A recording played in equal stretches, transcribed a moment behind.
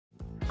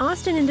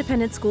Austin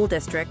Independent School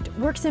District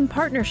works in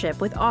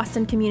partnership with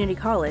Austin Community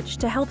College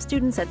to help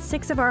students at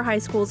 6 of our high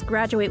schools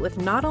graduate with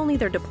not only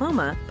their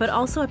diploma, but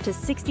also up to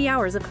 60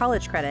 hours of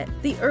college credit.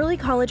 The Early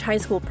College High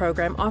School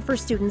program offers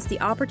students the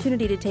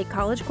opportunity to take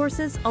college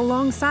courses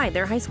alongside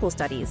their high school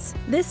studies.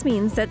 This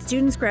means that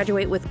students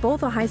graduate with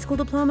both a high school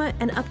diploma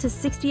and up to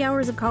 60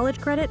 hours of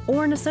college credit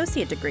or an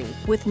associate degree,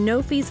 with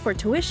no fees for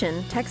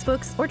tuition,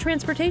 textbooks, or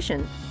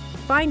transportation.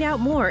 Find out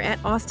more at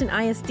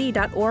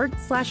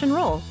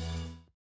austinisd.org/enroll.